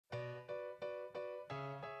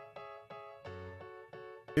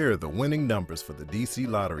Here are the winning numbers for the DC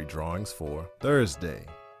Lottery drawings for Thursday,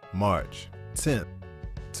 March 10th,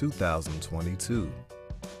 2022.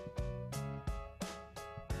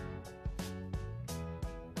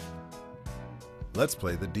 Let's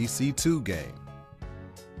play the DC2 game.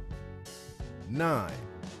 9,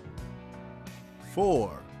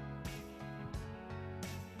 4.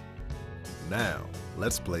 Now,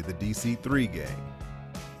 let's play the DC3 game.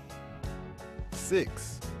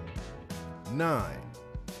 6, 9,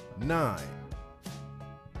 9.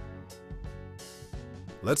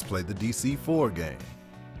 Let's play the DC4 game.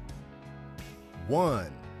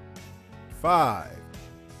 1, 5,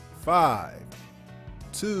 5,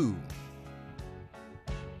 2.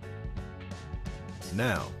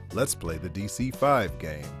 Now, let's play the DC5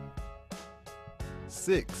 game.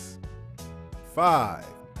 6, 5,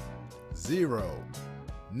 0,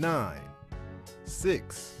 9,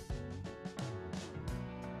 6.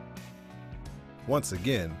 Once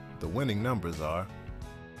again, the winning numbers are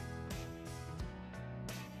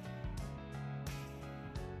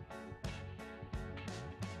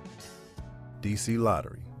DC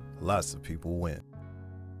Lottery. Lots of people win.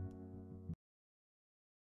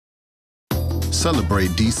 Celebrate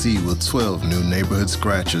DC with 12 new neighborhood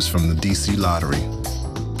scratchers from the DC Lottery.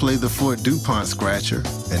 Play the Fort DuPont Scratcher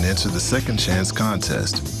and enter the Second Chance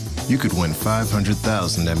contest. You could win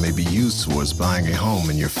 $500,000 that may be used towards buying a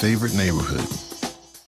home in your favorite neighborhood.